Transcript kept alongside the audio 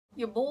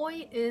Your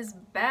boy is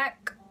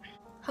back.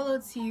 Hello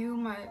to you,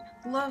 my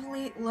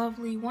lovely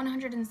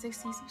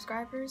 160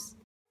 subscribers.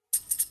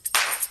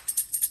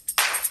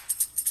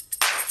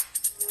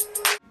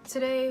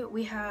 Today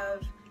we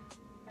have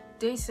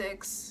day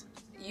 6,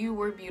 You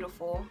Were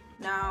Beautiful.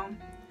 Now,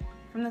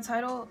 from the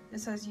title,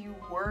 it says you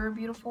were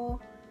beautiful,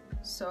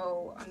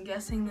 so I'm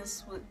guessing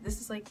this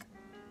is like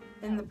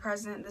in the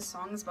present. This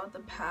song is about the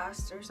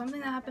past or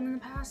something that happened in the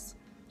past.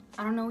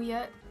 I don't know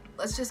yet.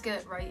 Let's just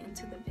get right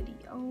into the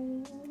video.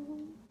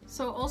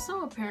 So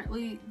also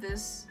apparently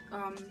this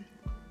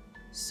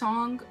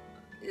song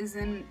is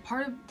in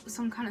part of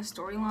some kind of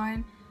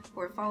storyline,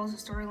 or it follows a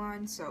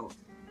storyline, so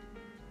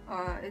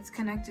it's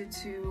connected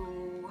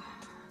to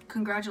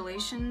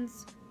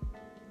Congratulations,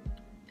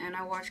 and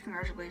I watched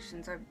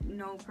Congratulations. I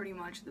know pretty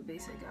much the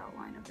basic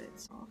outline of it.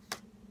 So.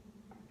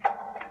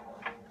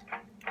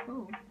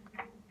 Oh.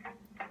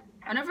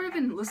 I never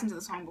even listened to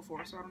the song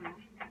before, so I don't know.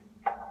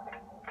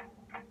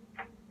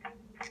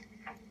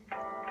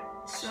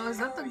 So is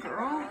that the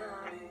girl?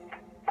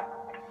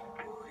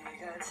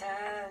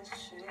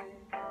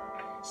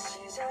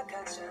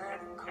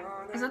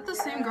 Is that the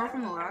same girl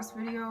from the last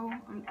video?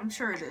 I'm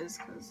sure it is,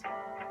 because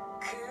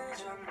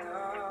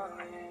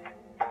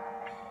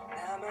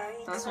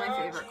that's my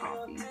favorite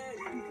coffee.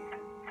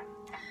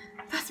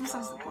 That's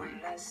besides the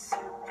point.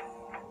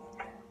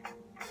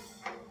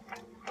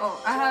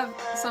 Oh, I have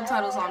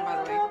subtitles on,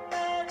 by the way.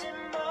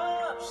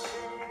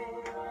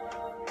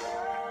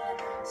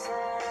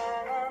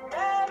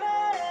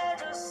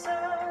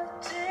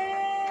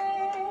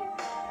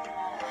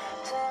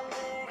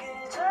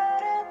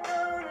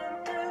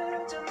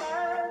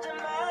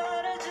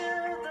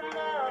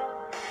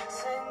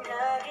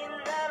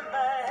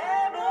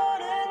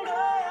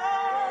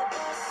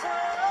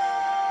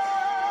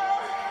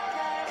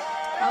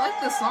 I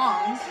like the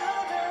song.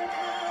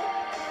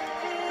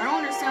 I don't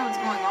understand what's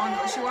going on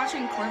though. Is she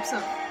watching clips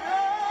of I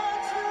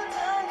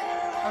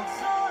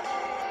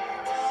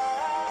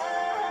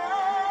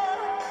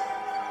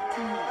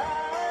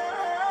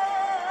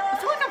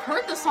feel like I've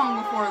heard the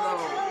song before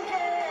though.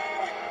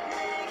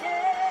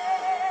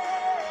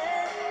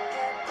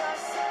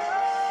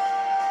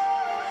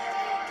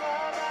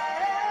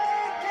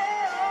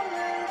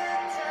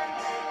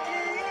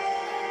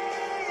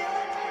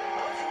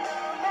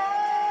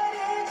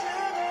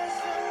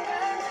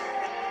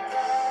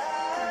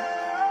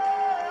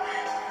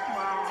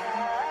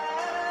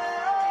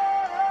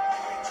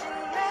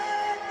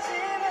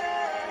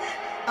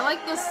 I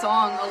like this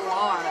song a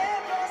lot.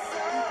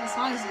 The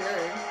song's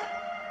good.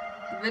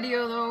 The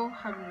video though, I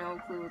have no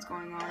clue what's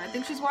going on. I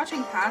think she's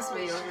watching past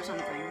videos or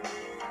something.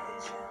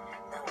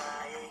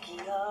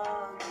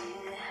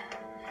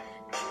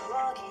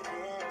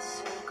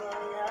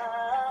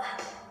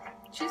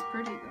 She's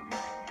pretty though.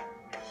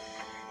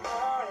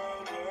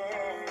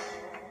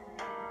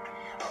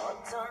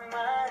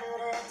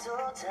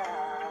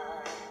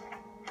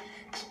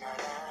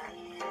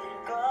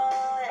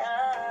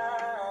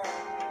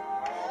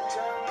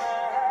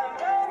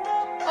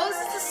 Oh, this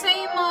is the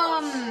same,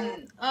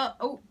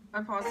 oh,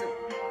 I paused it.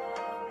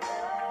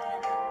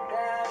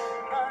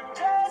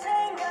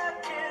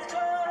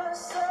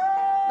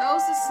 That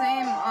was the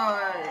same,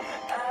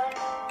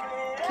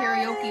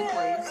 karaoke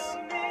place.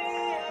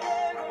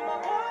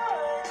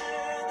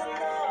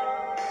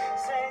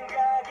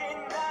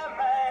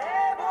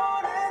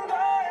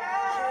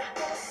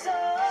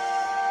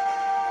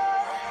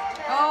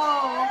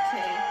 Oh,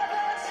 okay.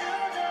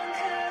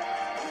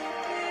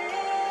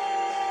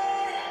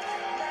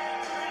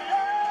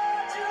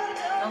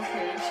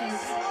 Okay,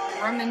 she's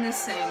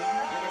reminiscing, I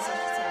guess I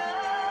should say.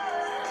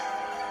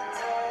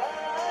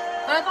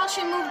 But I thought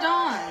she moved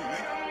on.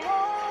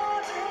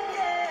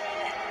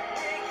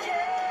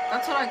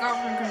 That's what I got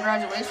from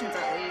Congratulations,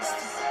 at least.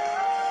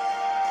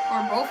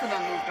 Or both of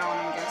them moved on,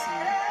 I'm guessing.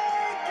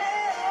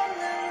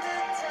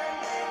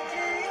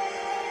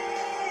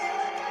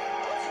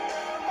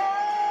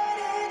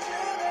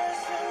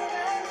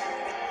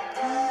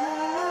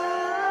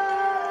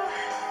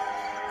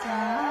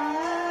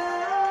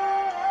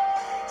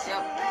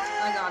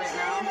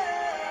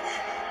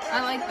 I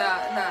like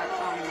that,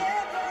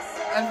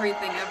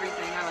 everything, I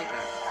like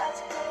that.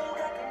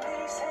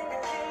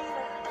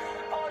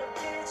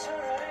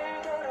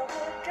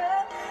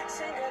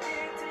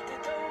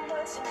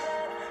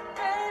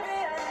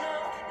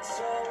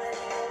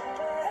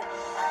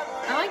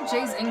 I like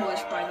Jay's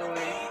English, by the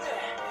way.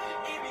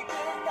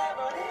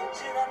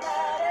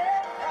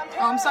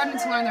 Oh, I'm starting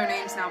to learn their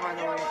names now, by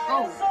the way.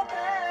 Oh,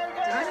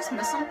 did I just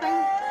miss something?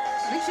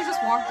 I think she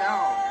just walked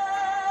out.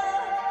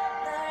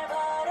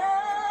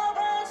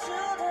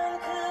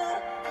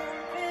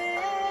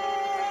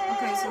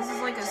 Okay, so this is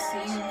like a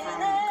scene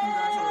from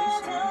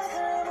Congratulations.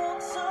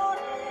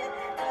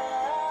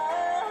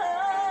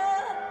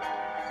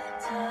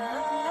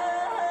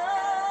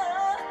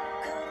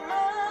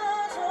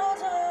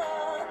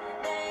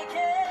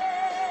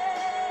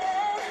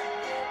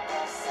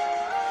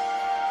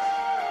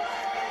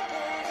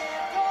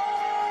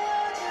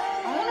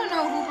 I want to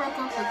know who broke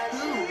up with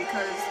who,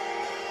 because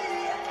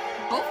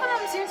both of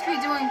them seem to be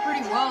doing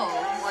pretty well,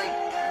 like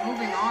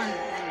moving on and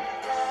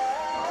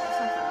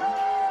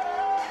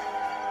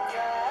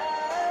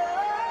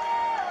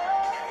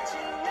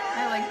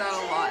I like that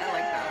a lot. I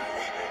like that.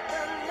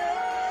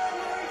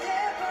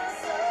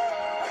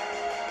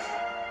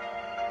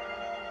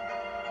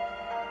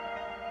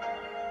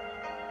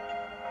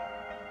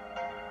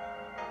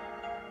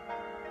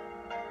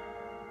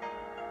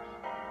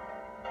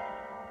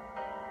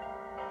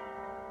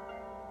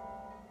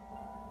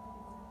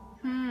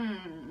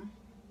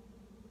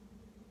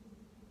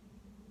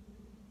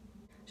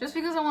 Just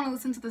because I want to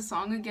listen to the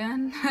song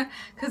again,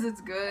 because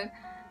it's good.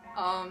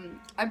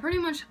 I pretty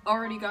much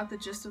already got the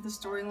gist of the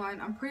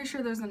storyline. I'm pretty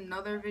sure there's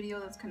another video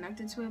that's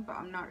connected to it, but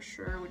I'm not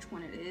sure which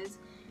one it is.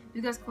 If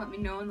you guys can let me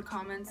know in the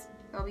comments,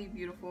 that'll be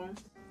beautiful.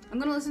 I'm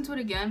gonna listen to it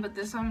again, but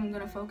this time I'm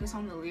gonna focus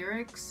on the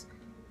lyrics,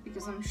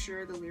 because I'm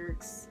sure the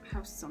lyrics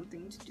have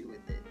something to do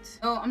with it.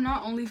 Oh, I'm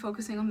not only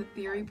focusing on the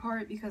theory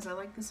part because I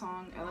like the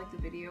song, I like the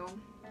video,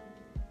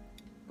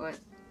 but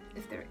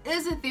if there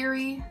is a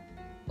theory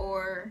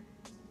or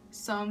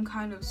some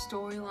kind of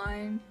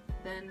storyline,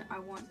 then I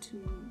want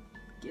to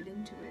get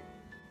into it.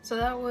 So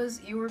that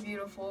was You Were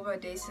Beautiful by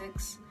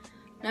DAY6.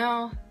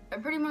 Now, I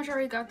pretty much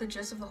already got the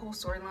gist of the whole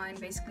storyline.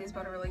 Basically, it's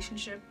about a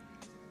relationship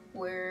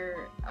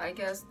where I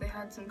guess they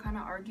had some kind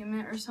of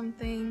argument or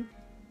something,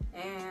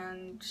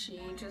 and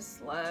she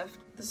just left.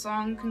 The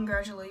song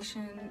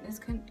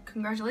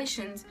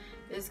Congratulations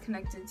is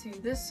connected to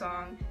this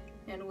song,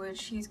 in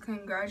which he's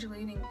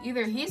congratulating,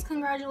 either he's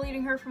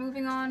congratulating her for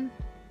moving on,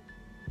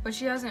 but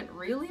she hasn't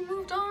really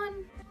moved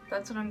on.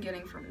 That's what I'm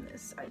getting from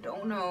this. I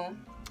don't know,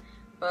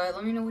 but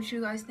let me know what you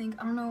guys think.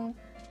 I don't know.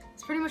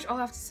 That's pretty much all I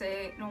have to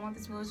say. I don't want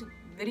this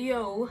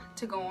video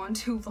to go on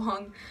too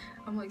long.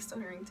 I'm like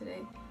stuttering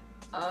today.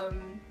 Yeah,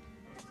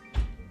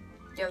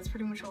 that's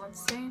pretty much all I have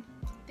to say.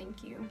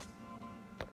 Thank you.